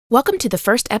Welcome to the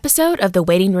first episode of the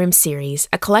Waiting Room series,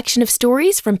 a collection of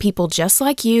stories from people just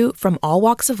like you from all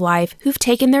walks of life who've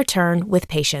taken their turn with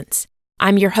patience.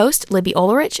 I'm your host, Libby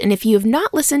Ulrich, and if you have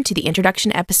not listened to the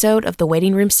introduction episode of the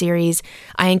Waiting Room series,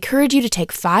 I encourage you to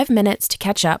take 5 minutes to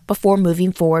catch up before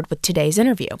moving forward with today's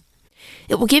interview.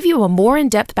 It will give you a more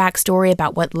in-depth backstory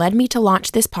about what led me to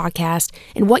launch this podcast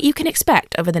and what you can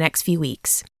expect over the next few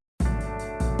weeks.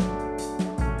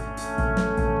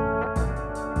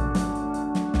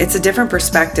 It's a different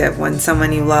perspective when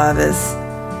someone you love is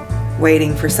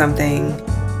waiting for something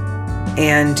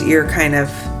and you're kind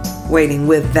of waiting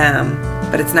with them,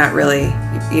 but it's not really,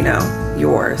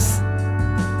 yours.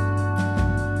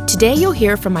 Today you'll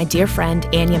hear from my dear friend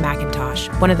Anya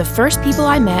McIntosh, one of the first people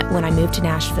I met when I moved to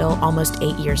Nashville almost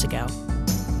 8 years ago.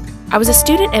 I was a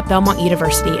student at Belmont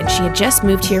University and she had just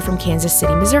moved here from Kansas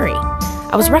City, Missouri.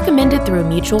 I was recommended through a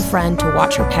mutual friend to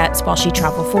watch her pets while she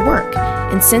traveled for work,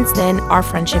 and since then, our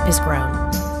friendship has grown.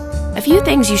 A few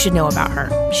things you should know about her.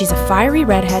 She's a fiery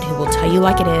redhead who will tell you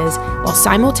like it is, while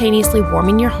simultaneously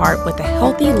warming your heart with a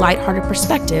healthy, lighthearted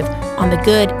perspective on the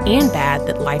good and bad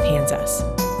that life hands us.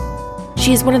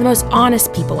 She is one of the most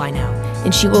honest people I know,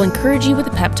 and she will encourage you with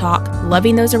a pep talk,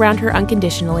 loving those around her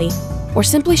unconditionally, or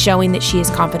simply showing that she is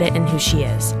confident in who she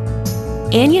is.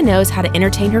 Anya knows how to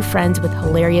entertain her friends with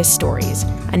hilarious stories,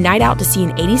 a night out to see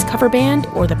an 80s cover band,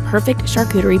 or the perfect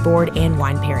charcuterie board and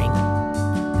wine pairing.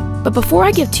 But before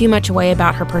I give too much away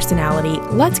about her personality,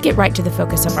 let's get right to the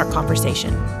focus of our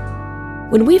conversation.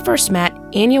 When we first met,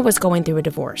 Anya was going through a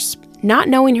divorce. Not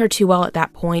knowing her too well at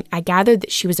that point, I gathered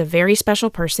that she was a very special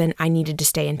person I needed to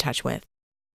stay in touch with.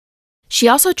 She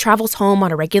also travels home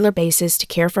on a regular basis to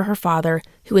care for her father,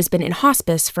 who has been in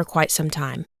hospice for quite some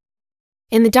time.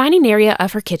 In the dining area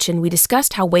of her kitchen, we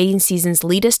discussed how waiting seasons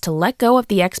lead us to let go of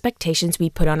the expectations we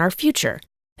put on our future,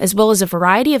 as well as a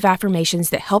variety of affirmations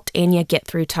that helped Anya get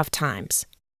through tough times.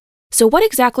 So what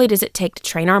exactly does it take to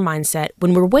train our mindset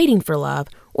when we're waiting for love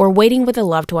or waiting with a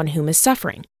loved one whom is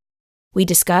suffering? We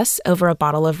discuss over a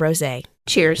bottle of rosé.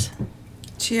 Cheers.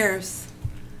 Cheers.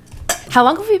 How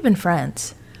long have we been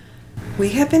friends? We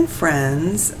have been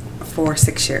friends for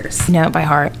 6 years. You know it by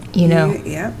heart,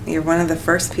 You're one of the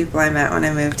first people I met when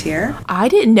I moved here. I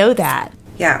didn't know that.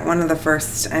 Yeah, one of the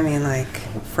first,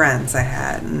 friends I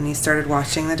had. And he started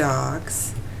watching the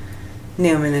dogs.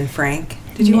 Newman and Frank.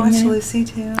 Did you watch Lucy,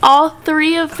 too? All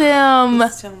three of them.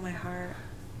 It's still in my heart.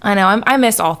 I know, I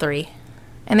miss all three.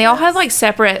 And they all have,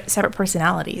 separate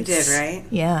personalities. You did, right?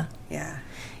 Yeah. Yeah.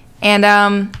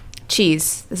 And,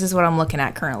 cheese. This is what I'm looking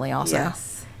at currently also.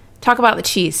 Yes. Talk about the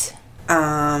cheese.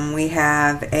 We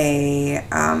have a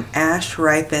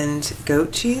ash-ripened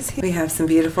goat cheese. We have some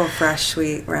beautiful fresh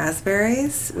sweet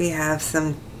raspberries. We have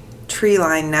some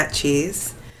tree-lined nut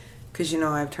cheese, because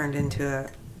I've turned into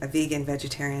a vegan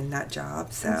vegetarian nut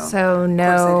job. So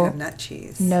no, of course I'd have nut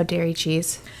cheese. No dairy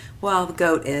cheese. Well, the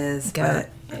goat is, goat.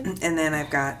 And then I've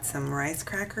got some rice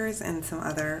crackers and some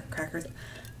other crackers,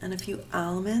 and a few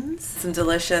almonds. Some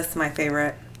delicious, my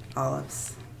favorite,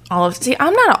 olives. Olives. See,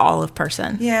 I'm not an olive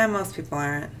person. Yeah, most people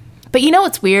aren't. But you know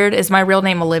what's weird is my real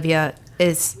name, Olivia,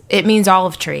 it means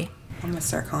olive tree. I'm going to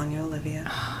start calling you Olivia.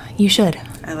 You should.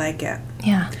 I like it.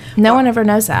 Yeah. No one ever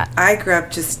knows that. I grew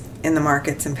up just in the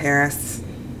markets in Paris,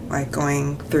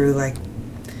 going through,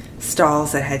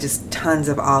 stalls that had just tons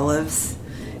of olives.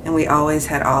 And we always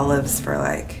had olives for,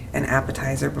 an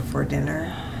appetizer before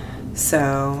dinner.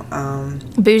 So,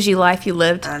 bougie life you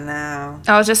lived. I know.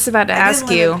 I was just about to ask you. I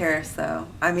didn't live in Paris, though.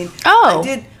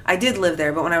 I did live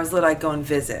there, but when I was little, I'd go and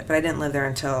visit. But I didn't live there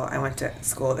until I went to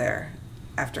school there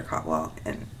after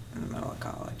in the middle of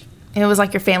college. It was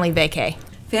like your family vacay.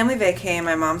 Family vacay.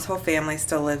 My mom's whole family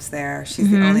still lives there.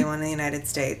 She's the only one in the United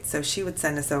States, so she would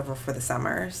send us over for the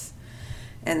summers.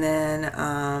 And then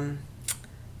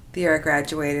the year I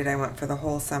graduated, I went for the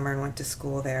whole summer and went to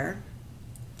school there.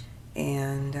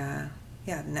 And,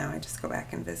 now I just go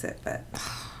back and visit. But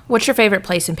what's your favorite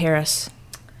place in Paris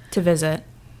to visit?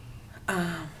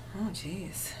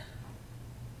 Geez.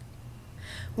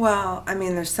 Well,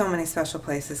 there's so many special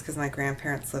places because my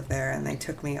grandparents live there, and they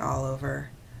took me all over.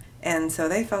 And so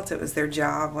they felt it was their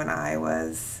job when I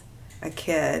was a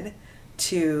kid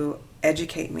to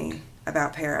educate me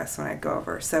about Paris when I'd go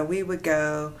over. So we would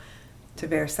go to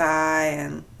Versailles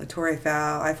and La Tour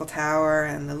Eiffel, Eiffel Tower,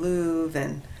 and the Louvre,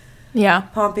 and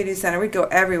Pompidou Center. We'd go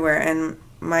everywhere, and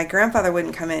my grandfather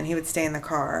wouldn't come in. He would stay in the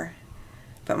car,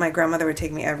 but my grandmother would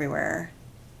take me everywhere,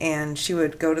 and she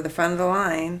would go to the front of the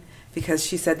line because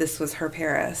she said this was her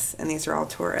Paris, and these are all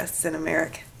tourists and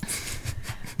Americans,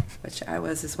 which I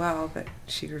was as well, but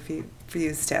she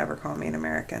refused to ever call me an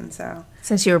American. So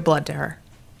since you were blood to her.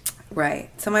 Right.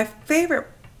 So my favorite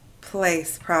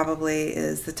place probably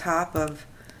is the top of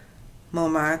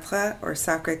Montmartre or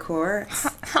Sacré-Cœur.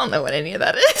 I don't know what any of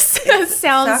that is. That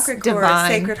sounds Sacré-Cœur,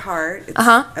 divine. Sacred Heart. It's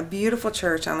a beautiful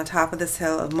church on the top of this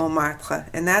hill of Montmartre.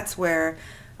 And that's where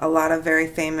a lot of very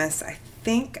famous, I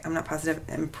think, I'm not positive,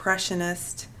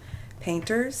 Impressionist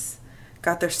painters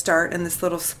got their start in this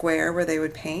little square where they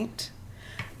would paint.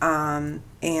 And,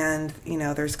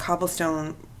 there's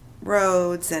cobblestone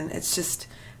roads, and it's just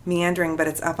meandering, but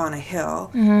it's up on a hill.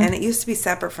 And it used to be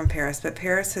separate from Paris, but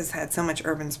Paris has had so much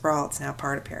urban sprawl, it's now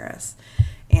part of Paris.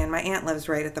 And my aunt lives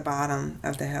right at the bottom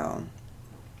of the hill.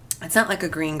 It's not like a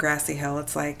green grassy hill.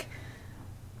 It's like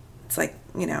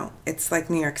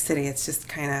New York City. It's just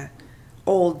kind of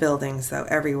old buildings though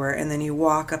everywhere, and then you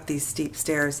walk up these steep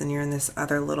stairs and you're in this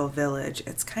other little village.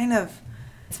 It's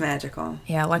magical.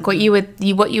 Yeah, like what you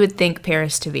would think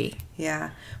Paris to be.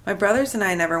 Yeah. My brothers and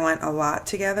I never went a lot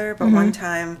together, but one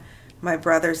time my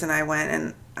brothers and I went,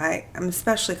 and I'm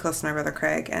especially close to my brother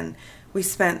Craig, and we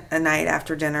spent a night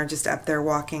after dinner just up there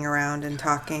walking around and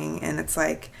talking, and it's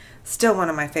like still one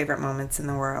of my favorite moments in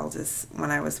the world is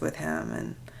when I was with him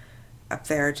and up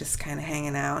there just kind of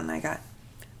hanging out, and I got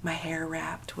my hair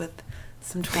wrapped with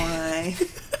some twine.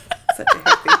 Such a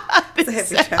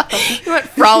hippie child. You went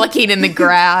frolicking in the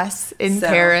grass in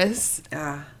Paris.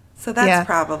 So that's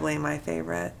probably my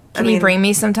favorite. Can you bring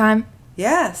me sometime?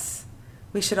 Yes.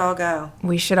 We should all go.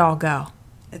 We should all go.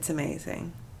 It's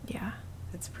amazing. Yeah.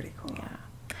 It's pretty cool. Yeah.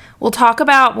 We'll talk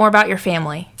more about your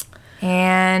family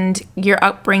and your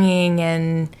upbringing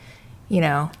and,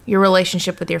 your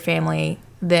relationship with your family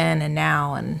then and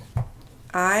now. And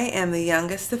I am the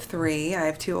youngest of three. I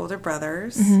have two older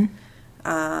brothers.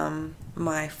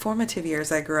 My formative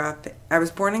years, I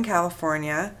was born in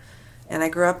California, and I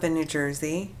grew up in New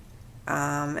Jersey,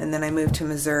 and then I moved to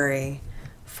Missouri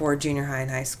for junior high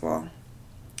and high school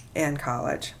and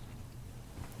college.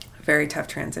 Very tough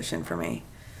transition for me.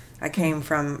 I came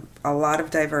from a lot of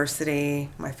diversity.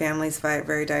 My family's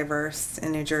very diverse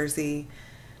in New Jersey.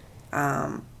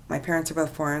 My parents are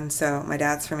both foreign, so my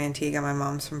dad's from Antigua, my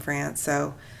mom's from France,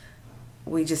 so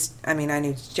I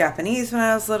knew Japanese when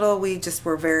I was little. We just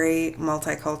were very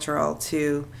multicultural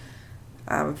to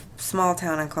a small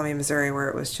town in Columbia, Missouri, where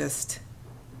it was just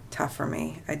tough for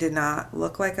me. I did not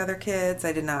look like other kids.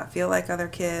 I did not feel like other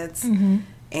kids.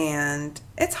 And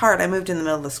it's hard. I moved in the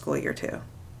middle of the school year, too.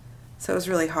 So it was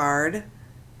really hard.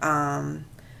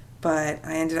 But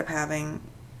I ended up having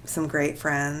some great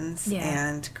friends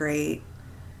and great,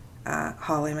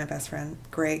 Holly, my best friend,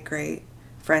 great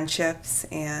friendships,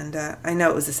 and I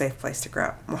know it was a safe place to grow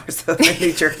up, more so than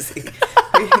New Jersey.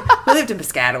 We lived in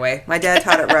Piscataway. My dad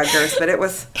taught at Rutgers, but it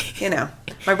was,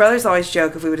 my brothers always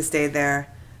joke if we would have stayed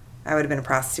there, I would have been a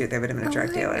prostitute. They would have been a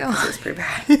drug dealer because it was pretty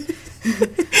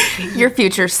bad. Your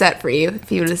future's set for you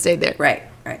if you would have stayed there. Right.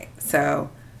 So,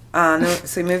 so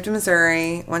we moved to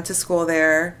Missouri, went to school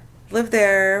there, lived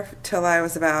there till I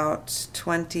was about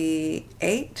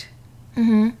 28.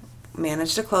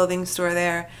 Managed a clothing store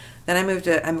there. Then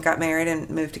I got married and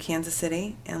moved to Kansas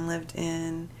City and lived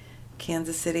in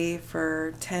Kansas City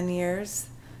for 10 years.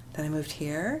 Then I moved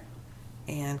here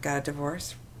and got a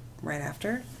divorce right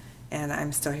after, and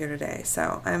I'm still here today.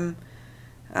 So I'm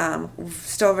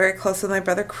still very close with my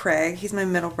brother Craig. He's my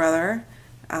middle brother.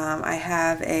 I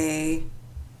have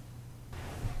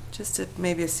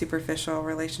maybe a superficial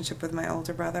relationship with my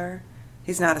older brother.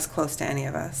 He's not as close to any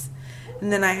of us.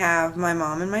 And then I have my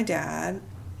mom and my dad.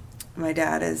 My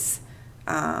dad has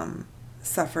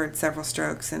suffered several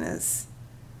strokes and is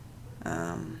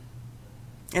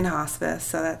in hospice,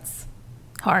 so that's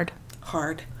hard.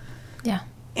 Yeah.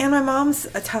 And my mom's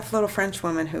a tough little French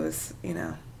woman who is,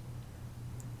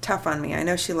 tough on me. I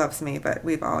know she loves me, but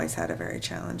we've always had a very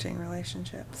challenging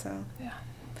relationship. So,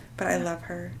 but I love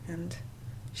her, and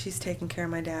she's taking care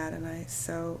of my dad, and I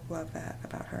so love that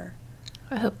about her.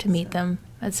 I hope to meet them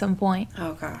at some point.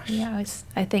 Oh, gosh. Yeah,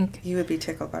 I think... You would be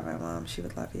tickled by my mom. She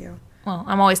would love you. Well,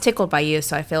 I'm always tickled by you,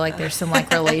 so I feel like there's some,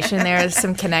 relation there. There's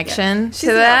some connection She's to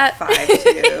that. About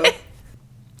 5'2".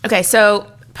 Okay, so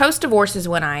post-divorce is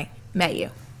when I met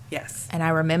you. Yes. And I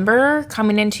remember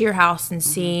coming into your house and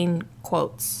seeing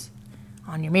quotes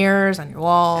on your mirrors, on your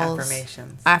walls.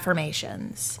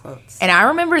 Affirmations. Quotes. And I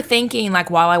remember thinking,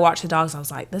 while I watched the dogs, I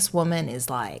was like, this woman is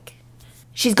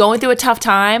she's going through a tough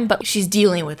time, but she's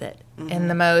dealing with it in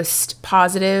the most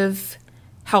positive,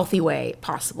 healthy way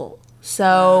possible.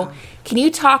 So can you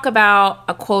talk about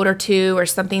a quote or two or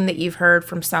something that you've heard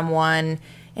from someone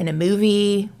in a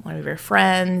movie, one of your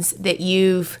friends, that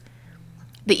you've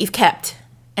kept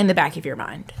in the back of your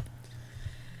mind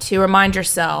to remind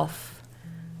yourself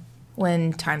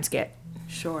when times get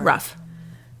rough?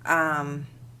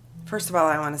 first of all,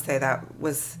 I want to say that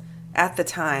was, at the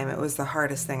time, it was the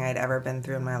hardest thing I'd ever been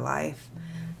through in my life.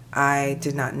 I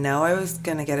did not know I was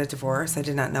going to get a divorce. I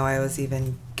did not know I was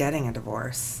even getting a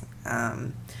divorce.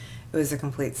 It was a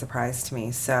complete surprise to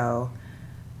me. So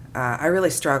I really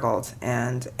struggled.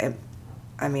 And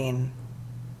I mean,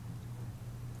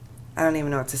 I don't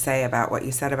even know what to say about what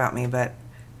you said about me, but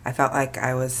I felt like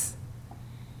I was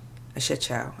a shit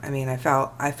show. I mean, I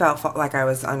felt like I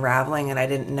was unraveling and I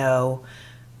didn't know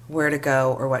where to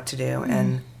go or what to do. Mm-hmm.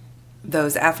 And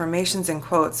those affirmations and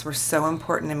quotes were so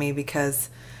important to me because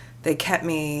they kept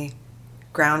me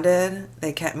grounded.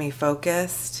 They kept me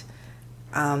focused.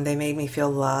 They made me feel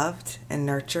loved and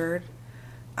nurtured.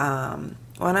 When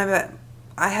I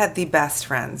had the best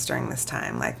friends during this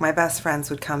time. Like, my best friends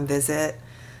would come visit.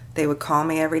 They would call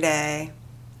me every day.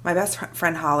 My best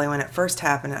friend Holly, when it first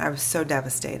happened, I was so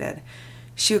devastated.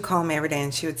 She would call me every day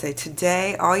and she would say,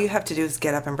 today, all you have to do is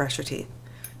get up and brush your teeth.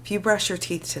 If you brush your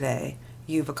teeth today,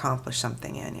 you've accomplished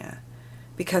something, Anya.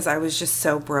 Because I was just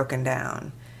so broken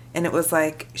down. And it was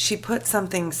like she put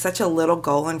such a little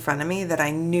goal in front of me that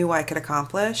I knew I could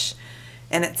accomplish.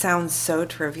 And it sounds so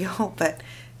trivial, but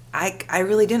I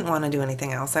really didn't want to do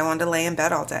anything else. I wanted to lay in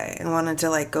bed all day and wanted to,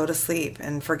 like, go to sleep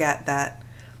and forget that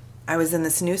I was in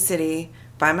this new city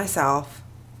by myself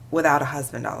without a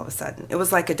husband all of a sudden. It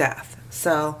was like a death.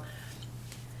 So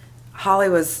Holly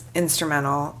was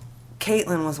instrumental.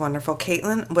 Caitlin was wonderful.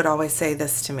 Caitlin would always say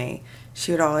this to me.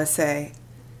 She would always say,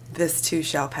 this too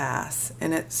shall pass.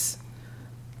 And it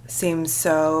seems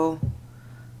so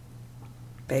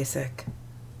basic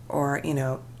or,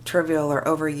 trivial or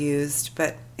overused.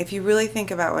 But if you really think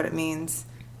about what it means,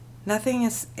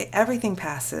 everything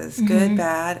passes. Mm-hmm. Good,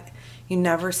 bad. You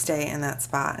never stay in that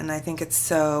spot. And I think it's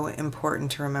so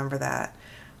important to remember that.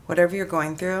 Whatever you're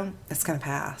going through, it's going to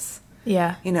pass.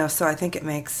 Yeah. So I think it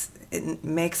makes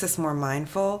us more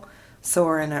mindful. So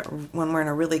when we're in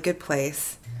a really good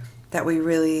place, that we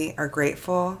really are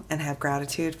grateful and have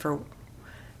gratitude for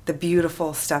the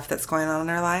beautiful stuff that's going on in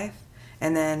our life.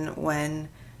 And then when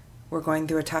we're going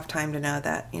through a tough time, to know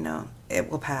that, it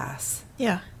will pass.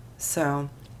 Yeah. So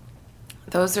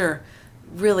those are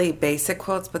really basic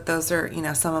quotes, but those are,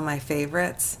 some of my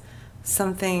favorites.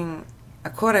 A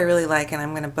quote I really like, and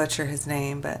I'm going to butcher his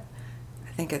name, but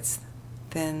I think it's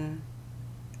Thin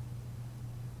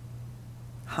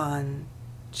Han,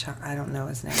 I don't know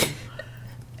his name.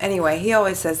 Anyway, he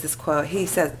always says this quote.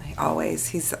 He's, I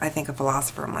think, a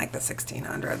philosopher from like the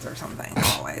 1600s or something,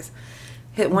 always.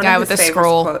 One guy of with his the favorite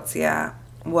scroll. quotes,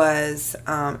 was,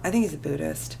 I think he's a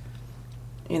Buddhist.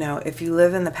 If you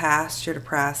live in the past, you're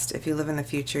depressed. If you live in the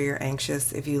future, you're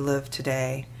anxious. If you live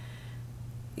today,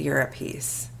 you're at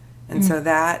peace. And so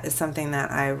that is something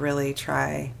that I really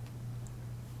try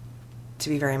to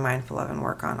be very mindful of and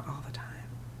work on all the time.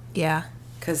 Yeah.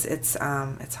 Because it's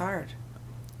hard.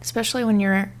 Especially when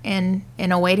you're in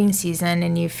a waiting season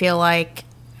and you feel like,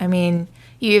 you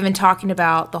even talking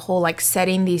about the whole, like,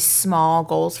 setting these small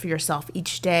goals for yourself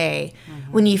each day.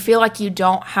 Mm-hmm. When you feel like you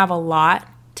don't have a lot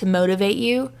to motivate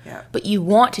you, but you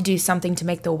want to do something to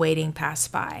make the waiting pass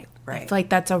by. Right. I feel like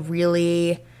that's a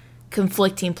really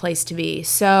conflicting place to be.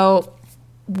 So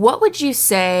what would you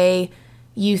say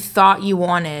you thought you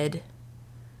wanted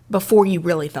before you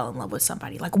really fell in love with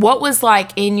somebody? Like, what was, like,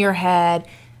 in your head,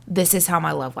 this is how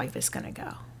my love life is going to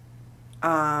go?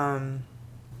 I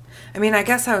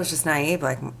guess I was just naive,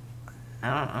 like,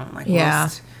 I don't know, like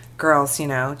most girls,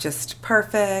 just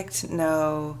perfect,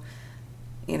 no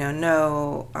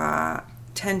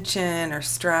tension or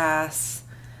stress.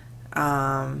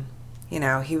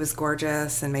 He was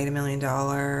gorgeous and made $1 million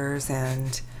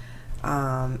and,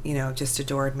 just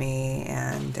adored me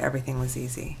and everything was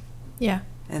easy. Yeah.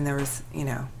 And there was,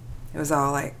 it was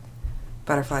all like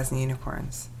butterflies and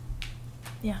unicorns.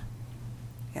 Yeah.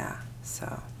 Yeah.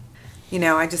 So,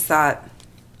 I just thought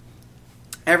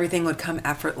everything would come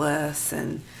effortless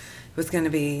and it was going to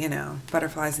be,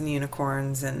 butterflies and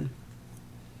unicorns, and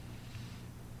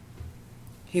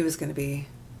he was going to be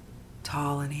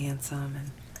tall and handsome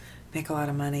and make a lot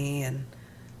of money, and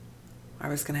I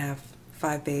was going to have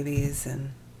 5 babies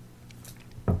and,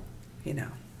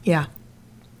 Yeah.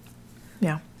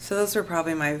 Yeah. So those were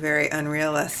probably my very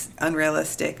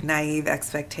unrealistic, naive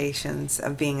expectations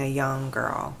of being a young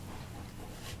girl.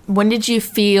 When did you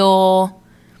feel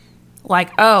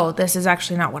like, oh, this is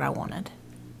actually not what I wanted?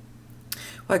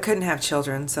 Well, I couldn't have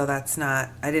children, so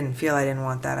I didn't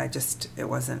want that. It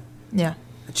wasn't a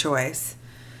choice.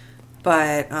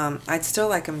 But I'd still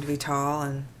like him to be tall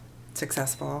and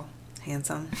successful,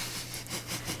 handsome.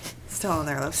 Still on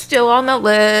their list. Still on the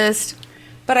list.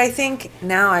 But I think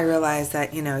now I realize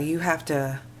that, you have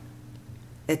to,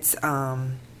 it's,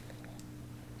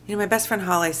 My best friend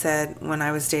Holly said when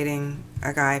I was dating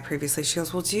a guy previously, she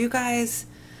goes, well, do you guys,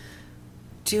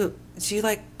 do you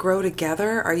like grow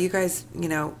together? Are you guys,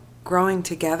 growing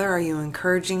together? Are you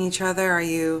encouraging each other? Are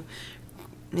you,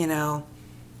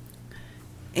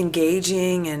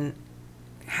 engaging and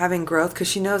having growth? Because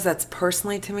she knows that's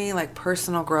personally to me, like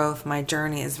personal growth, my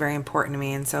journey is very important to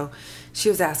me. And so she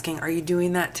was asking, are you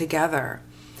doing that together?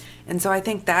 And so I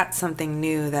think that's something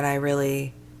new that I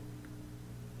really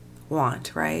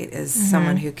want, right? Is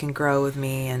someone who can grow with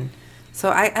me. And so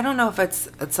I don't know if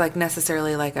it's like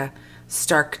necessarily like a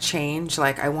stark change,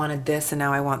 like I wanted this and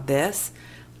now I want this.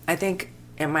 I think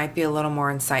it might be a little more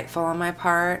insightful on my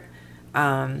part.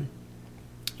 I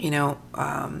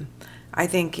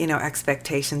think,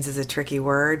 expectations is a tricky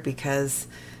word because,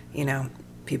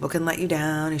 people can let you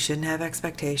down. You shouldn't have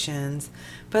expectations.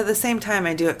 But at the same time,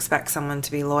 I do expect someone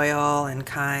to be loyal and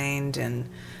kind and,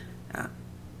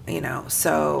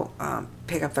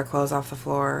 pick up their clothes off the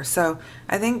floor. So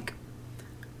I think,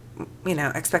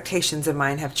 expectations of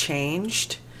mine have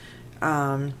changed.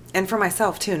 And for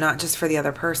myself too, not just for the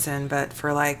other person, but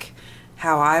for like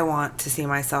how I want to see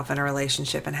myself in a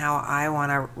relationship and how I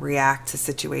want to react to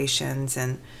situations.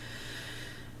 And,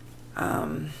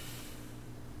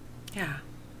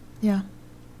 Yeah.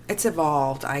 It's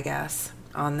evolved, I guess,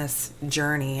 on this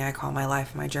journey. I call my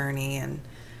life my journey, and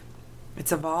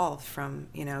it's evolved from,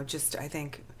 just, I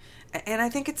think, and I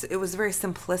think it was very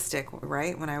simplistic,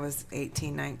 right? When I was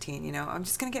 18, 19, I'm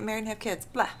just going to get married and have kids,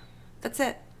 blah, that's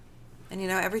it. And,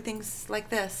 everything's like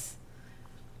this.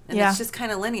 And it's just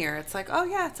kind of linear. It's like, oh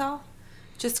yeah, it's all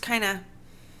just kind of.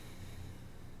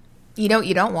 You know what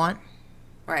you don't want.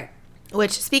 Right.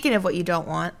 Which, speaking of what you don't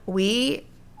want, we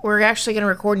were actually going to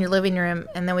record in your living room,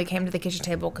 and then we came to the kitchen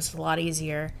table because it's a lot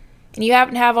easier. And you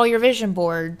happen to have all your vision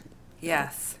board.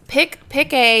 Yes. Pick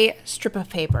a strip of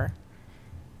paper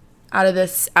out of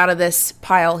this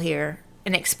pile here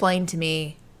and explain to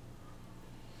me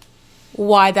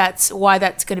why that's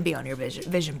going to be on your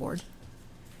vision board.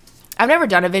 I've never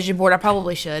done a vision board. I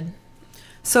probably should.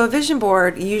 So a vision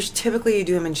board, typically you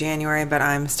do them in January, but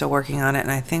I'm still working on it,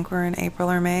 and I think we're in April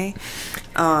or May.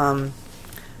 But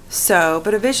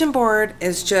a vision board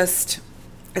is just,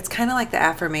 it's kind of like the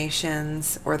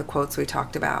affirmations or the quotes we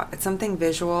talked about. It's something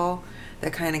visual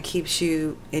that kind of keeps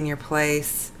you in your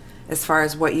place as far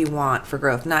as what you want for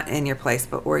growth. Not in your place,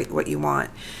 but what you want.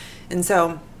 And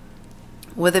so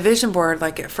with a vision board,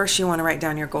 like at first you want to write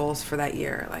down your goals for that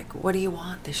year. Like, what do you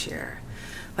want this year?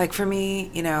 Like for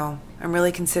me, I'm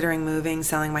really considering moving,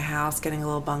 selling my house, getting a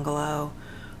little bungalow.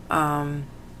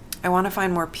 I want to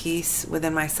find more peace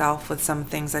within myself with some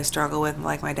things I struggle with,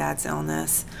 like my dad's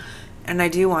illness. And I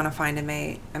do want to find a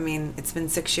mate. I mean, it's been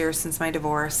 6 years since my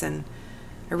divorce, and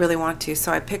I really want to.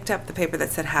 So I picked up the paper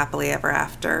that said happily ever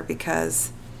after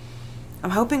because I'm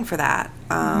hoping for that.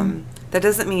 That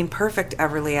doesn't mean perfectly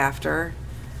ever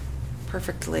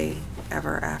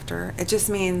after. It just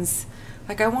means,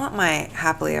 like, I want my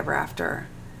happily ever after.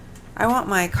 I want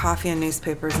my coffee and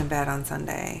newspapers in bed on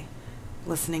Sunday,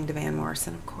 listening to Van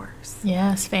Morrison, of course.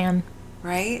 Yes, fan.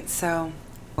 Right? So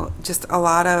just a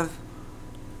lot of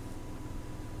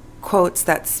quotes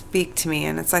that speak to me.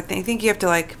 And it's, I think you have to,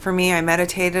 like, for me, I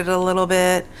meditated a little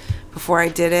bit before I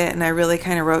did it, and I really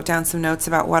kind of wrote down some notes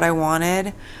about what I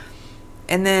wanted.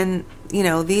 And then,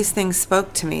 these things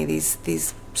spoke to me,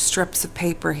 these strips of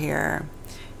paper here.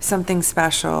 Something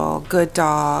special, good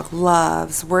dog,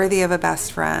 loves, worthy of a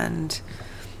best friend,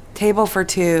 table for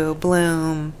two,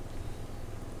 bloom,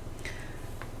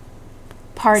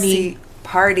 Party,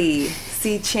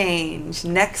 see change,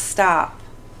 next stop,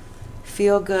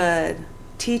 feel good,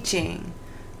 teaching,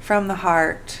 from the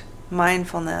heart,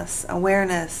 mindfulness,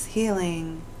 awareness,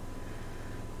 healing,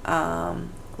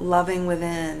 loving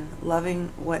within,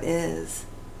 loving what is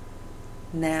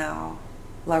now.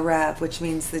 La rêve, which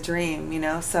means the dream,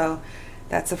 so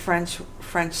that's a French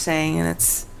saying, and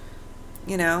it's,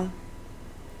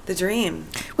 the dream.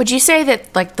 Would you say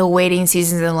that, like, the waiting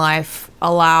seasons in life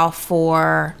allow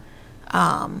for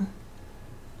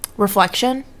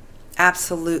reflection?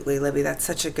 Absolutely, Libby. That's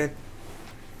such a good,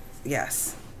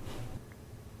 yes.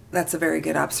 That's a very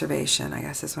good observation, I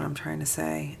guess is what I'm trying to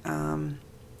say.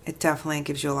 It definitely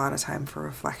gives you a lot of time for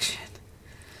reflection,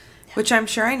 which I'm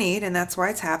sure I need, and that's why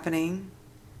it's happening.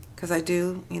 Because I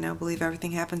do, believe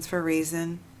everything happens for a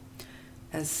reason,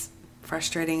 as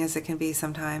frustrating as it can be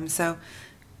sometimes. So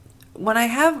when I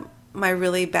have my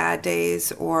really bad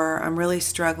days or I'm really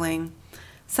struggling,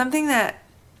 something that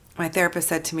my therapist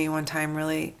said to me one time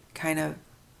really kind of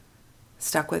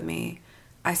stuck with me.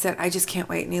 I said, I just can't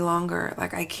wait any longer.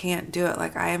 Like, I can't do it.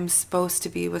 Like, I am supposed to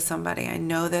be with somebody. I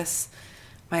know this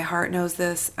My heart knows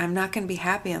this. I'm not going to be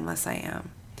happy unless I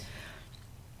am.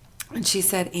 And she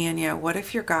said, Anya, what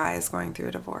if your guy is going through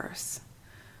a divorce?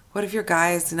 What if your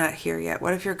guy is not here yet?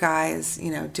 What if your guy is,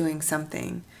 doing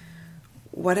something?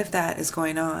 What if that is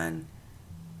going on?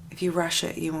 If you rush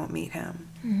it, you won't meet him.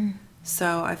 Mm-hmm.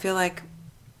 So I feel like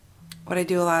what I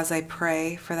do a lot is I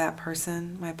pray for that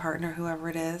person, my partner, whoever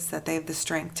it is, that they have the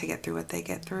strength to get through what they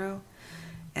get through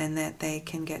and that they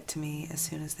can get to me as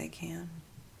soon as they can.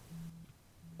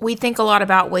 We think a lot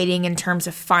about waiting in terms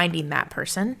of finding that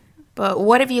person, but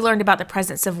what have you learned about the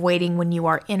presence of waiting when you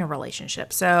are in a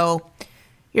relationship? So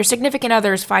your significant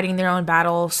other is fighting their own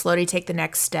battle, slowly take the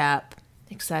next step,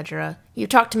 etc. You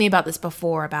talked to me about this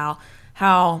before, about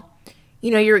how,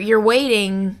 you're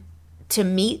waiting to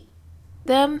meet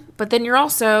them, but then you're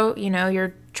also,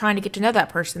 you're trying to get to know that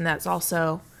person that's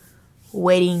also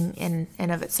waiting in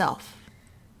and of itself.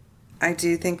 I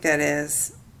do think that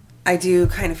is. I do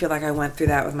kind of feel like I went through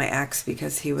that with my ex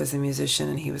because he was a musician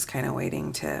and he was kind of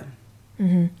waiting to.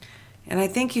 Mm-hmm. And I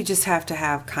think you just have to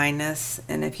have kindness.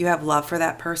 And if you have love for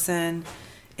that person,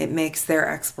 it makes their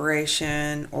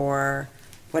exploration or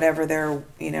whatever they're,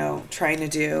 trying to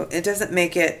do. It doesn't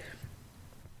make it.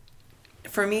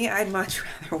 For me, I'd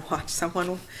rather watch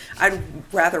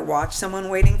someone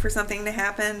waiting for something to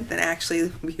happen than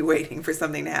actually be waiting for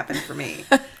something to happen for me.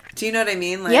 Do you know what I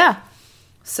mean? Yeah.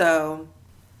 So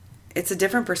it's a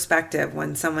different perspective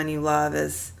when someone you love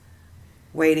is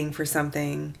waiting for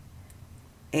something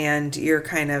and you're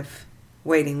kind of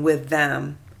waiting with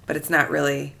them, but it's not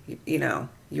really,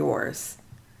 yours.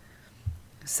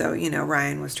 So,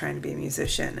 Ryan was trying to be a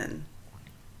musician and,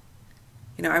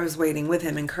 I was waiting with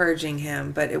him, encouraging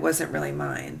him, but it wasn't really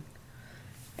mine.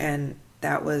 And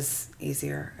that was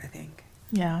easier, I think.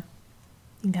 Yeah.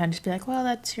 You can kind of just be like, well,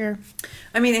 that's your...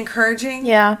 encouraging.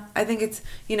 Yeah. I think it's,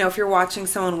 if you're watching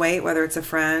someone wait, whether it's a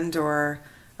friend or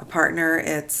a partner,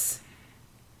 it's,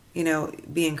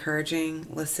 be encouraging,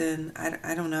 listen.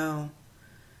 I don't know.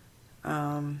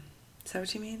 Is that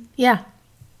what you mean? Yeah.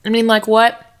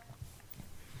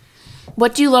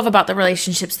 What do you love about the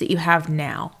relationships that you have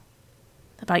now?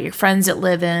 About your friends that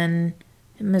live in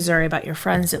Missouri, about your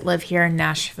friends that live here in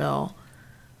Nashville?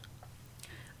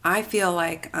 I feel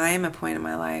like I am at a point in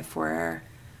my life where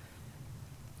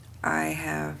I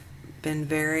have been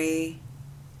very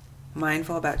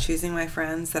mindful about choosing my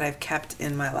friends that I've kept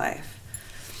in my life.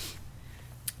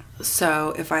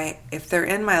 So if they're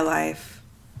in my life,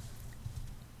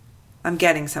 I'm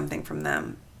getting something from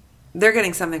them. They're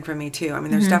getting something from me too.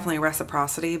 There's definitely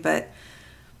reciprocity, but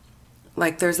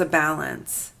there's a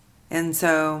balance. And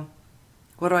so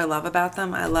what do I love about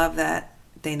them? I love that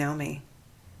they know me.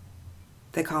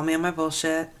 They call me on my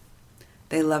bullshit.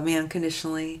 They love me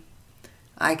unconditionally.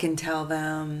 I can tell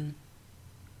them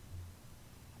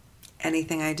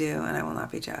anything I do and I will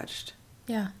not be judged.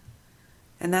 Yeah.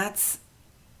 And that's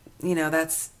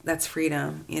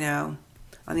freedom,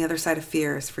 On the other side of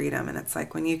fear is freedom. And it's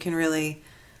like when you can really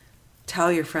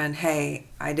tell your friend, hey,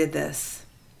 I did this.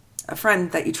 A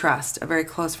friend that you trust, a very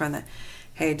close friend that,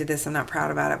 hey, I did this, I'm not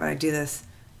proud about it, but I do this.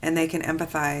 And they can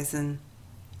empathize and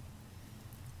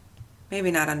maybe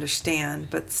not understand,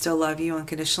 but still love you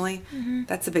unconditionally. Mm-hmm.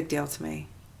 That's a big deal to me.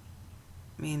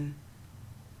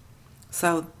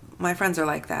 So my friends are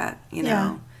like that,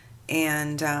 Yeah.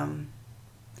 And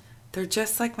they're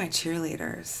just like my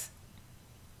cheerleaders,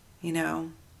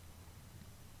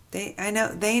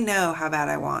 They know how bad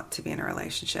I want to be in a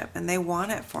relationship, and they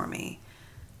want it for me.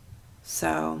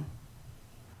 So,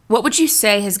 what would you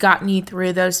say has gotten you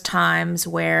through those times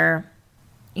where,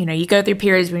 you go through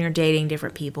periods when you're dating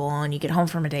different people and you get home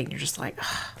from a date and you're just like,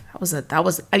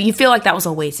 you feel like that was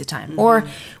a waste of time. Mm-hmm. Or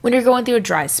when you're going through a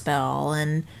dry spell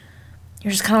and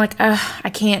you're just kind of like, I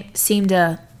can't seem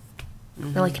to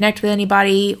really connect with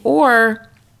anybody. Or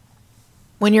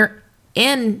when you're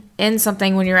in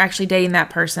something, when you're actually dating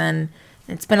that person,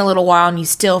 and it's been a little while and you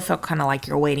still feel kind of like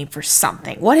you're waiting for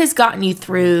something. What has gotten you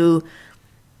through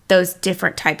those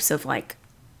different types of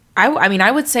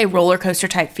I would say roller coaster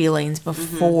type feelings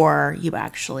before you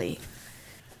actually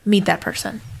meet that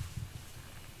person?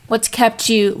 What's kept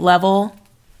you level,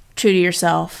 true to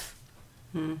yourself?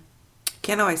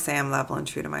 Can't always say I'm level and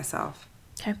true to myself.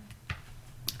 Okay.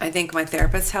 I think my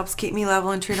therapist helps keep me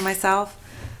level and true to myself,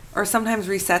 or sometimes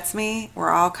resets me,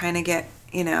 where I'll kind of get,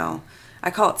 I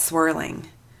call it swirling.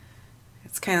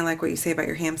 It's kind of like what you say about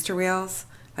your hamster wheels.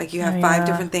 Like you have 5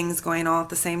 different things going all at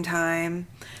the same time.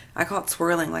 I call it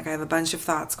swirling. Like I have a bunch of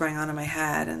thoughts going on in my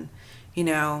head. And,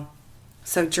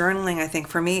 so journaling, I think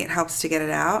for me, it helps to get it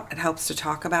out. It helps to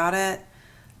talk about it.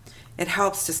 It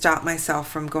helps to stop myself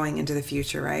from going into the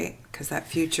future, right? Because that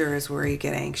future is where you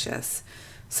get anxious.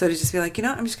 So to just be like,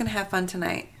 I'm just going to have fun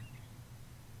tonight.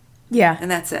 Yeah. And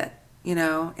that's it,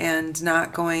 and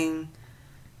not going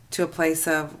to a place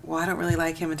of, well, I don't really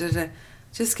like him.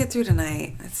 Just get through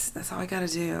tonight. That's all I got to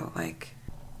do. Like,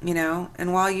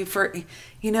 and while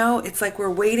it's like we're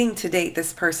waiting to date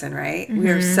this person, right? Mm-hmm. We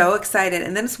are so excited.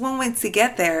 And then once we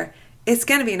get there, it's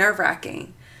going to be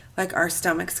nerve-wracking. Like, our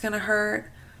stomach's going to hurt.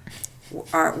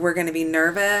 We're going to be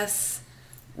nervous.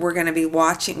 We're going to be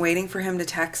waiting for him to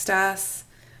text us.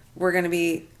 We're going to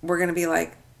be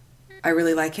like, I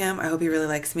really like him. I hope he really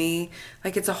likes me.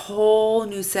 Like, it's a whole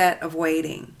new set of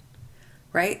waiting,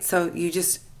 right? So you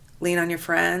just lean on your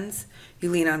friends. You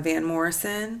lean on Van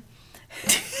Morrison.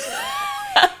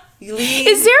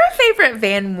 Is there a favorite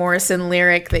Van Morrison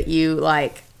lyric that you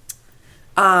like?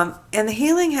 And The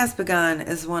Healing Has Begun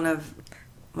is one of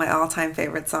my all-time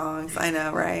favorite songs. I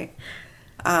know, right?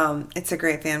 It's a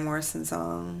great Van Morrison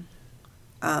song.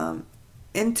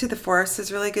 Into the Forest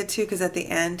is really good, too, because at the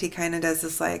end, he kind of does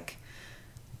this, like,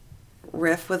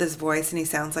 riff with his voice, and he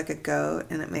sounds like a goat,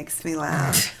 and it makes me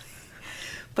laugh.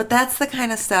 But that's the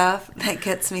kind of stuff that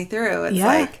gets me through. It's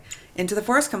like, Into the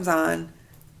Forest comes on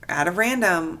out of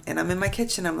random, and I'm in my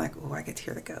kitchen. I'm like, oh, I get to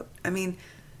hear the goat. I mean,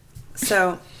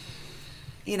 so,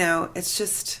 it's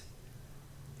just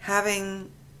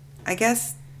having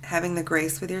the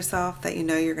grace with yourself that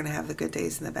you're going to have the good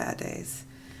days and the bad days.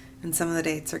 And some of the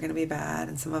dates are going to be bad,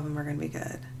 and some of them are going to be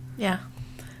good. Yeah.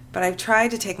 But I've tried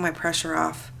to take my pressure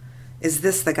off. Is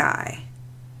this the guy?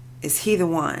 Is he the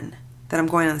one that I'm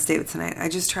going on this date with tonight? I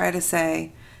just try to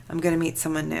say, I'm going to meet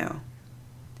someone new.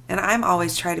 And I'm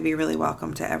always trying to be really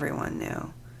welcome to everyone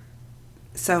new.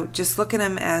 So just look at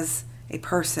him as a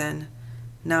person,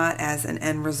 not as an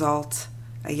end result,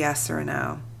 a yes or a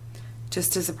no.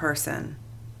 Just as a person.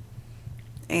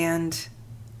 And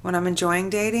when I'm enjoying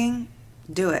dating,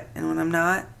 do it. And when I'm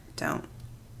not, don't.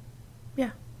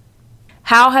 Yeah.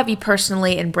 How have you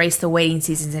personally embraced the waiting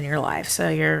seasons in your life? So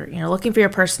you're looking for your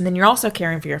person, then you're also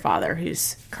caring for your father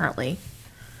who's currently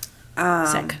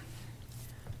sick.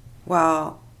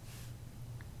 Well,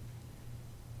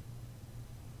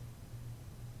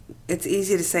 it's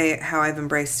easy to say how I've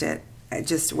embraced it.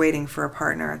 Just waiting for a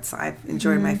partner. I've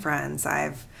enjoyed my friends.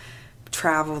 I've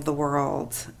traveled the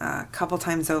world a couple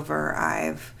times over.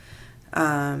 I've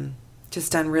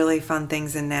just done really fun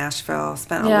things in Nashville.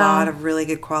 Spent a lot of really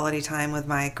good quality time with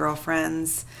my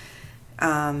girlfriends.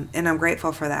 And I'm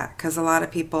grateful for that because a lot of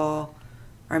people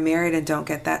are married and don't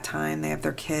get that time. They have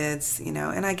their kids,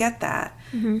 and I get that.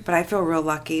 Mm-hmm. But I feel real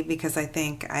lucky because I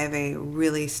think I have a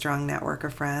really strong network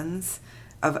of friends,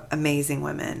 of amazing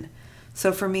women.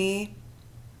 So for me,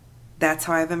 that's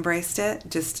how I've embraced it.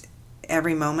 Just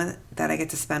every moment that I get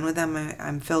to spend with them,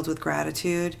 I'm filled with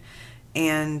gratitude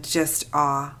and just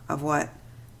awe of what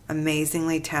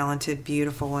amazingly talented,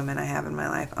 beautiful women I have in my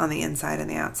life on the inside and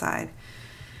the outside.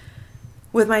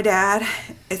 With my dad,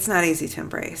 it's not easy to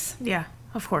embrace. Yeah,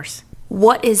 of course.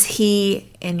 What is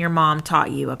he and your mom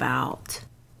taught you about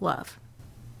love?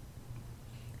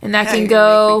 And that can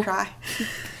go... Make me cry.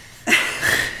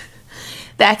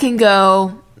 That can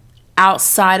go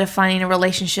outside of finding a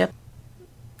relationship.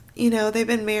 They've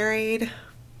been married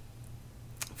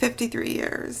 53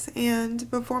 years. And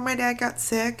before my dad got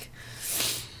sick,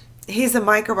 he's a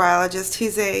microbiologist.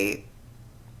 He's a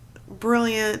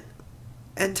brilliant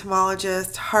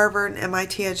entomologist, Harvard and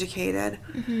MIT educated.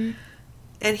 Mm-hmm.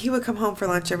 And he would come home for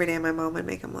lunch every day and my mom would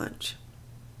make him lunch.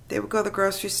 They would go to the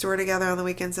grocery store together on the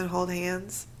weekends and hold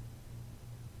hands.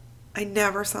 I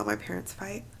never saw my parents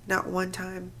fight. Not one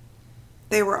time.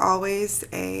 They were always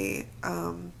a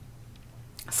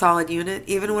solid unit.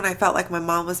 Even when I felt like my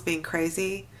mom was being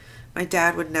crazy, my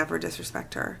dad would never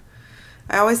disrespect her.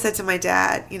 I always said to my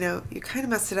dad, you kind of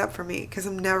messed it up for me because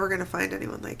I'm never going to find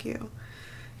anyone like you.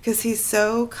 Because he's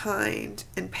so kind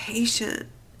and patient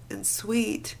and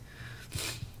sweet.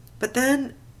 But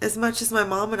then, as much as my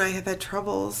mom and I have had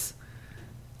troubles,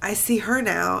 I see her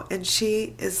now, and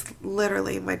she is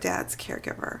literally my dad's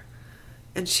caregiver.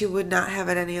 And she would not have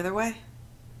it any other way.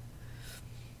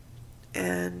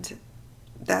 And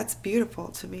that's beautiful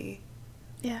to me.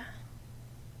 Yeah.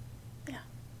 Yeah.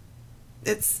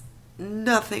 It's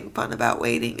nothing fun about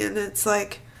waiting. And it's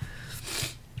like,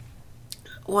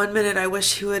 one minute I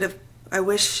wish he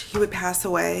would pass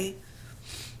away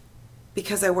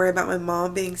because I worry about my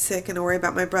mom being sick and I worry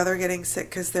about my brother getting sick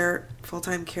because they're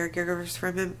full-time caregivers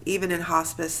for him. Even in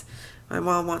hospice, my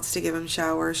mom wants to give him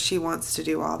showers. She wants to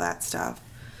do all that stuff.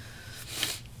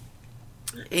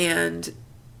 And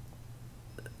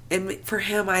for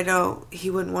him, he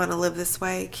wouldn't want to live this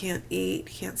way. He can't eat,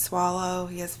 can't swallow.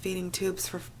 He has feeding tubes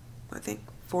for, I think,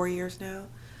 4 years now.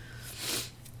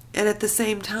 And at the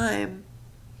same time,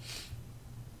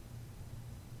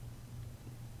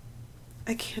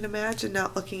 I can't imagine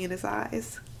not looking in his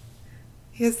eyes.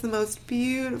 He has the most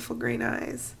beautiful green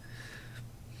eyes.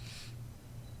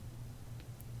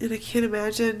 And I can't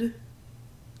imagine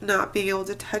not being able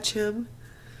to touch him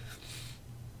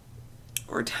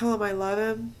or tell him I love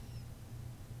him.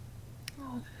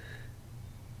 Oh.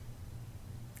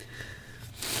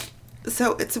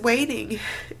 So it's waiting,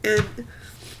 and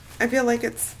I feel like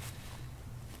it's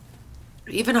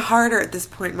even harder at this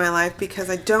point in my life because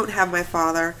I don't have my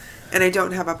father and I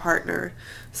don't have a partner.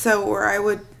 So where I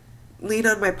would lean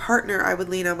on my partner, I would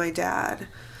lean on my dad.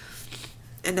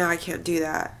 And now I can't do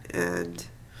that. And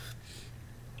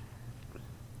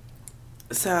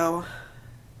so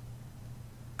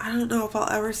I don't know if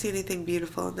I'll ever see anything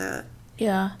beautiful in that.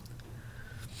 Yeah.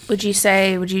 Would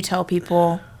you tell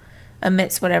people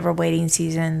amidst whatever waiting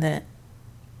season that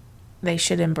they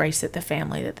should embrace it, the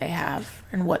family that they have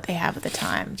and what they have at the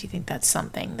time? Do you think that's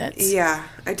something that's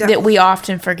that we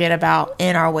often forget about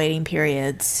in our waiting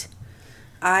periods?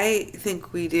 I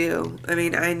think we do. I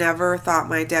mean, I never thought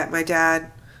my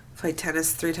dad played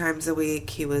tennis 3 times a week.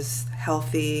 He was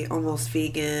healthy, almost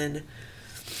vegan,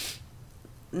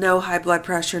 no high blood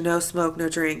pressure, no smoke, no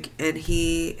drink. And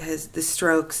he has the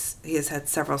strokes. He has had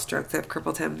several strokes that have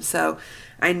crippled him. So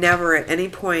I never at any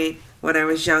point when I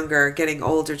was younger, getting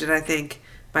older, did I think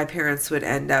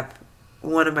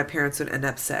one of my parents would end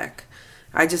up sick.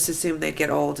 I just assumed they'd get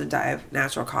old and die of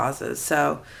natural causes.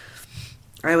 So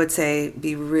I would say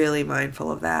be really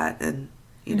mindful of that and,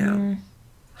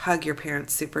 hug your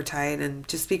parents super tight and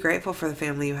just be grateful for the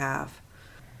family you have.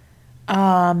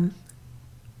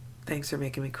 Thanks for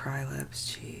making me cry,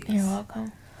 Lips. Jeez. You're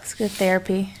welcome. It's good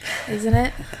therapy, isn't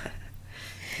it?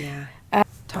 Yeah.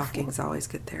 Talking's always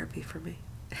good therapy for me.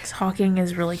 Talking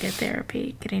is really good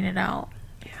therapy, getting it out.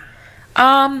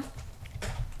 Yeah.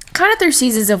 Kind of through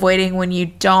seasons of waiting when you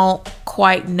don't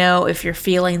quite know if your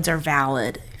feelings are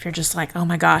valid. If you're just like, oh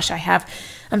my gosh, I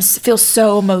feel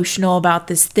so emotional about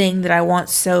this thing that I want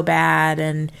so bad.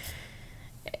 And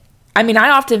I mean, I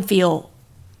often feel,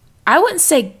 I would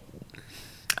say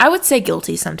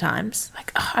guilty sometimes.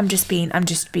 Like, oh, I'm just being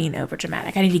over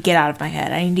dramatic. I need to get out of my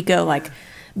head. I need to go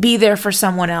be there for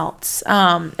someone else.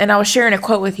 And I was sharing a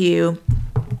quote with you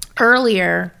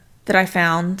earlier that I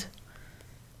found.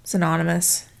 It's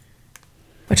anonymous,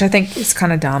 which I think is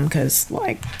kind of dumb because,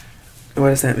 what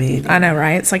does that mean? I know,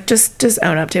 right? It's just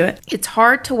own up to it. It's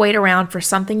hard to wait around for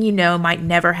something you know might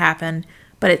never happen,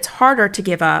 but it's harder to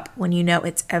give up when you know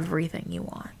it's everything you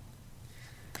want.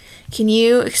 Can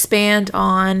you expand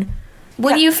on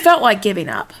when you felt like giving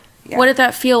up? Yeah. What did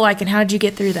that feel like, and how did you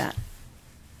get through that?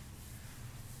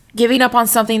 Giving up on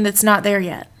something that's not there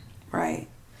yet. Right.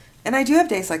 And I do have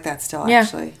days like that still,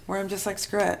 actually, where I'm just like,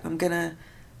 screw it. I'm going to,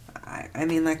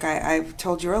 I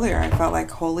told you earlier, I felt like,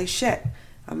 holy shit,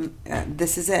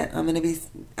 this is it. I'm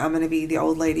going to be the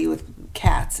old lady with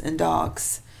cats and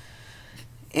dogs.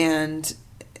 And,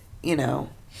 I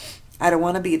don't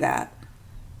want to be that.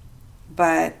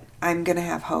 But I'm going to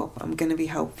have hope. I'm going to be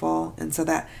hopeful. And so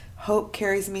that hope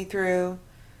carries me through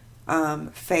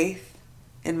faith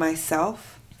in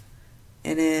myself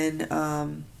and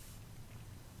in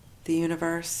the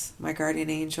universe, my guardian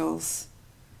angels,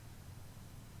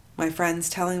 my friends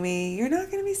telling me, you're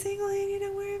not going to be single, Anya,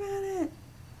 don't worry about it.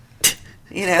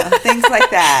 Things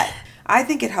like that. I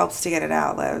think it helps to get it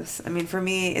out, Liz. I mean, for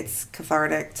me, it's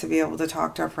cathartic to be able to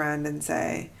talk to a friend and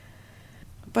say,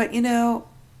 but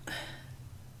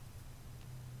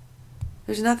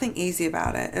there's nothing easy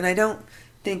about it. And I don't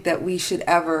think that we should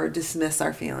ever dismiss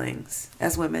our feelings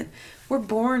as women. We're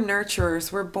born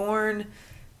nurturers. We're born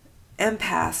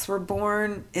empaths. We're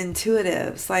born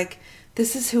intuitives.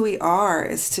 This is who we are,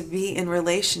 is to be in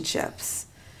relationships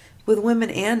with women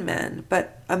and men.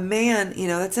 But a man,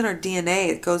 that's in our DNA.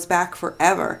 It goes back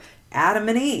forever. Adam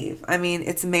and Eve. I mean,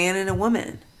 it's a man and a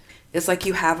woman. It's like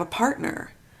you have a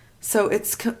partner. So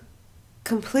it's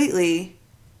completely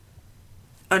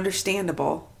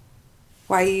understandable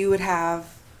why you would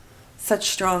have such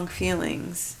strong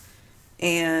feelings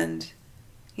and,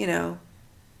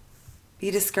 be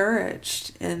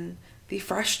discouraged and be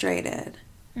frustrated.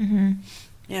 Mm-hmm.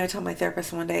 I told my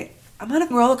therapist one day, I'm on a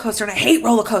roller coaster and I hate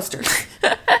roller coasters.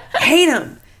 I hate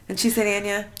them. And she said,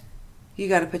 Anya, you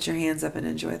got to put your hands up and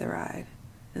enjoy the ride.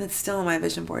 And it's still on my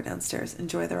vision board downstairs.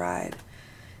 Enjoy the ride.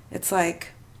 It's like,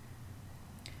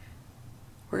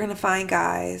 we're going to find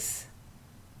guys.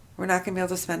 We're not going to be able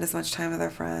to spend as much time with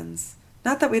our friends.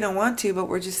 Not that we don't want to, but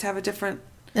we're just have a different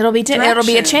It'll be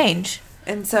a change.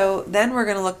 And so then we're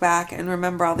going to look back and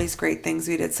remember all these great things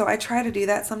we did. So I try to do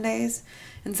that some days.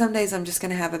 And some days I'm just going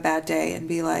to have a bad day and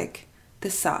be like,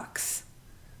 this sucks.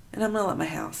 And I'm going to let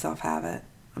my self have it.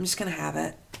 I'm just going to have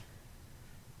it.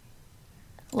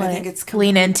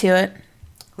 Lean into it.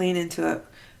 Lean into it.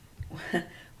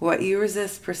 What you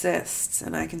resist persists,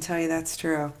 and I can tell you that's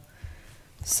true.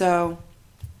 So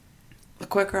the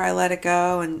quicker I let it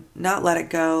go, and not let it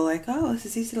go like, oh, this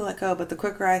is easy to let go, but the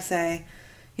quicker I say,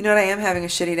 you know what, I am having a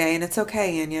shitty day, and it's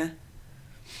okay, Anya.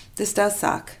 This does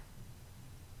suck.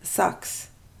 It sucks.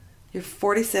 You're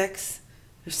 46.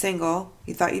 You're single.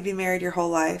 You thought you'd be married your whole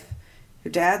life.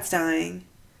 Your dad's dying.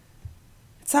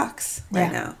 It sucks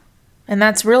right now. And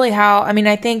that's really how,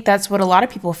 I think that's what a lot of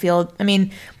people feel. I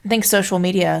think social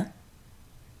media,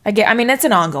 it's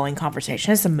an ongoing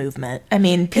conversation. It's a movement.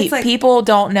 People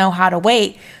don't know how to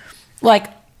wait. Like,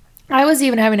 I was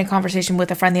even having a conversation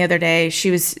with a friend the other day.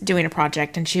 She was doing a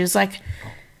project, and she was like,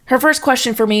 her first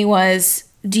question for me was,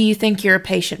 do you think you're a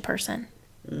patient person?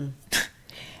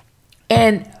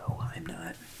 And no, I'm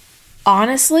not.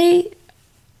 Honestly,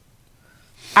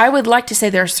 I would like to say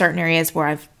there are certain areas where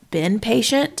I've been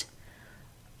patient,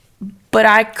 but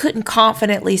I couldn't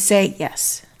confidently say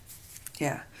yes.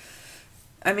 Yeah.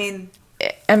 I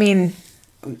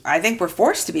think we're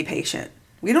forced to be patient.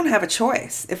 We don't have a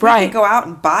choice. If we could go out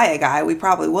and buy a guy, we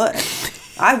probably would.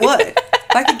 I would.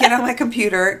 If I could get on my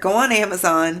computer, go on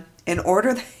Amazon, and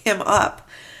order him up,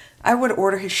 I would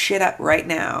order his shit up right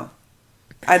now.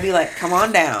 I'd be like, come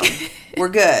on down. We're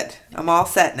good. I'm all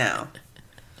set now.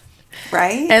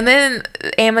 Right? And then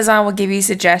Amazon will give you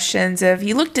suggestions of,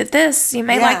 you looked at this, you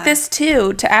may like this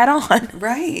too, to add on.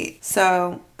 Right.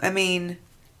 So, I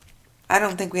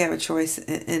don't think we have a choice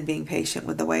in being patient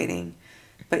with the waiting.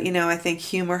 But, I think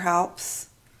humor helps.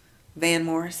 Van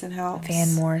Morrison helps.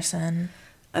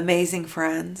 Amazing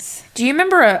friends. Do you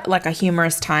remember a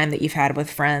humorous time that you've had with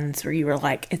friends where you were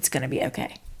like, it's going to be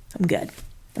okay. I'm good.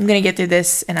 I'm going to get through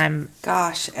this, and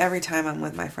Gosh, every time I'm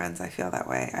with my friends, I feel that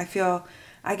way.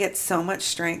 I get so much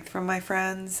strength from my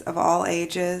friends of all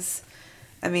ages.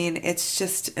 It's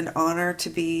just an honor to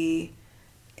be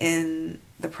in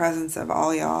the presence of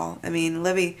all y'all.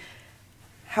 Libby,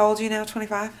 how old are you now,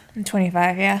 25? I'm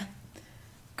 25, yeah.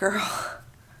 Girl,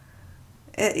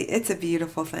 it's a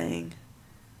beautiful thing.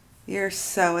 You're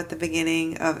so at the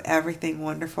beginning of everything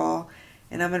wonderful.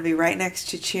 And I'm going to be right next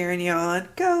to you cheering you on.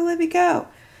 Go, Libby, go.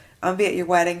 I'm going to be at your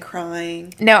wedding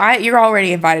crying. No, you're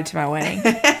already invited to my wedding.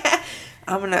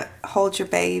 I'm going to hold your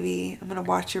baby. I'm going to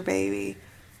watch your baby.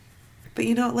 But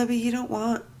you know what, Libby? You don't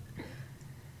want...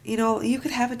 you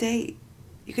could have a date.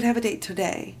 You could have a date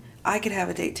today. I could have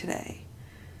a date today.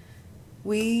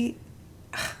 You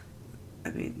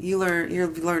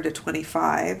learned at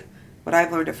 25, but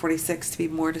I've learned at 46 to be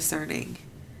more discerning.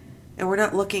 And we're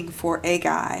not looking for a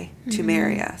guy to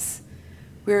marry us.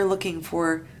 We're looking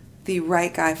for the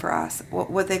right guy for us.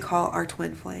 What they call our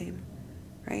twin flame,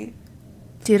 right?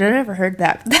 Dude, I never heard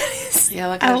that.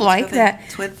 I like that.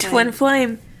 Twin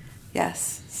flame.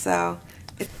 Yes. So,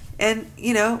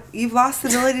 you've lost the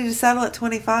ability to settle at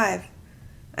 25.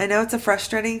 I know it's a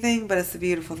frustrating thing, but it's a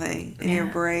beautiful thing. And you're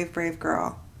a brave, brave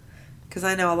girl. Because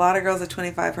I know a lot of girls at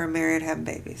 25 who are married having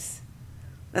babies.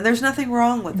 And there's nothing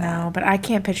wrong with that. No, but I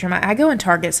can't picture I go in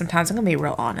Target sometimes, I'm going to be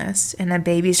real honest, and a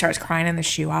baby starts crying in the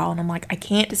shoe aisle, and I'm like, I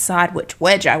can't decide which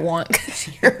wedge I want, because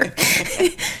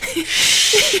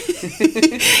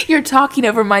you're talking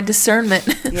over my discernment.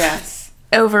 Yes.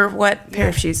 Over what pair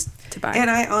of shoes to buy. And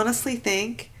I honestly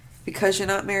think, because you're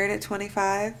not married at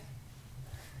 25,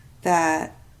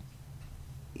 that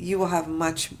you will have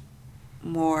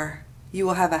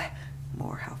a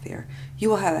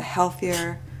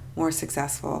healthier, more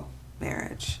successful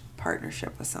marriage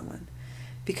partnership with someone,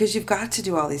 because you've got to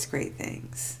do all these great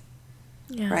things.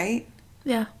 Right?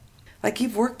 Yeah. Like,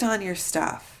 you've worked on your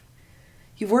stuff.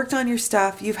 You've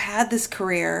had this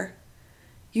career.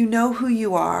 You know who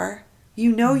you are.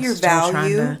 You know your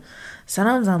value.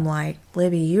 Sometimes I'm like,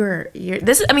 Libby, you're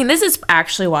this is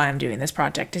actually why I'm doing this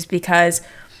project, is because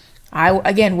I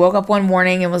again woke up one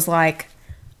morning and was like,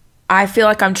 I feel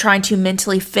like I'm trying to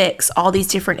mentally fix all these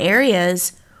different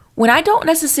areas when I don't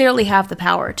necessarily have the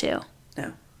power to.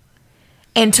 No.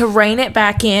 And to rein it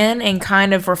back in and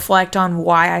kind of reflect on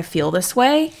why I feel this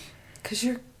way. Because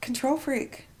you're a control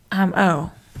freak.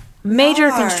 Major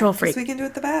control freak. Because we can do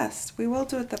it the best. We will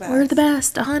do it the best. We're the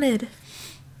best. 100.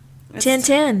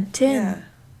 10.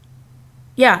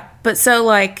 Yeah. But so,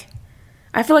 I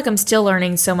feel like I'm still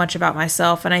learning so much about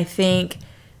myself. And I think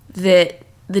that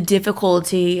the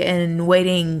difficulty in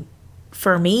waiting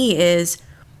for me is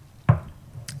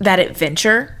that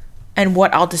adventure and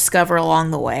what I'll discover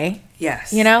along the way.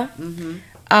 Yes.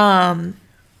 Mm-hmm.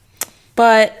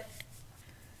 But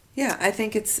yeah, I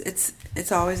think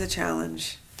it's always a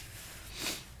challenge.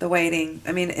 The waiting.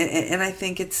 And I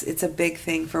think it's a big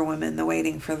thing for women, the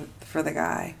waiting for the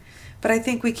guy. But I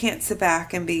think we can't sit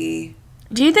back and be...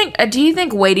 Do you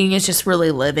think waiting is just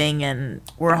really living, and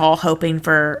we're all hoping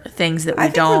for things that we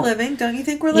don't? We're living. Don't you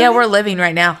think we're living? Yeah, we're living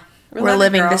right now. We're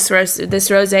living. Girl. This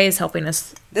rosé is helping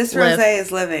us. This live. rosé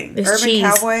is living. This Urban cheese.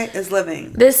 Cowboy is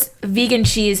living. This vegan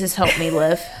cheese has helped me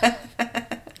live.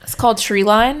 It's called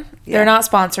Treeline. Yeah. They're not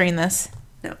sponsoring this.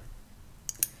 No.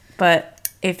 But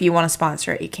if you want to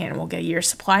sponsor it, you can. We'll get a year's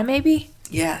supply, maybe.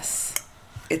 Yes.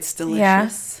 It's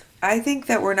delicious. Yeah. I think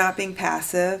that we're not being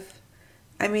passive.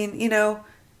 I mean, you know,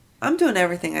 I'm doing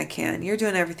everything I can. You're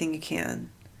doing everything you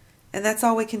can. And that's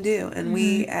all we can do. And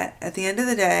we, at the end of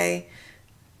the day,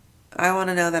 I want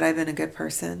to know that I've been a good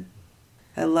person.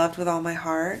 I loved with all my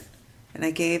heart. And I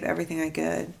gave everything I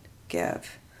could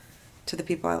give to the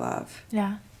people I love.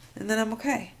 Yeah. And then I'm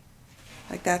okay.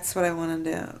 Like, that's what I want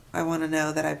to do. I want to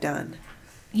know that I've done.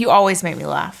 You always make me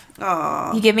laugh.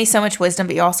 Aw. You give me so much wisdom,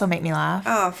 but you also make me laugh.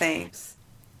 Oh, thanks.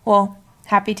 Well,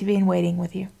 happy to be in waiting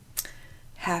with you.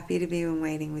 Happy to be in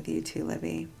waiting with you too,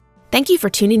 Libby. Thank you for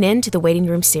tuning in to the Waiting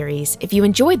Room series. If you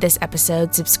enjoyed this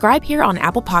episode, subscribe here on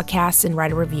Apple Podcasts and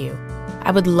write a review. I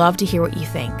would love to hear what you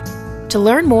think. To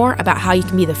learn more about how you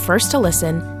can be the first to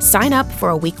listen, sign up for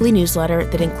a weekly newsletter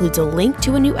that includes a link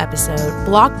to a new episode,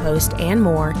 blog post, and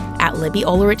more at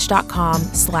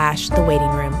libbyolerich.com/The Waiting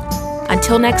Room.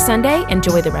 Until next Sunday,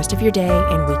 enjoy the rest of your day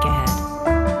and week ahead.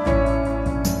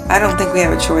 I don't think we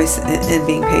have a choice in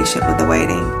being patient with the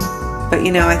waiting. But,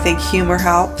 you know, I think humor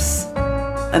helps.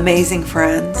 Amazing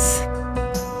friends.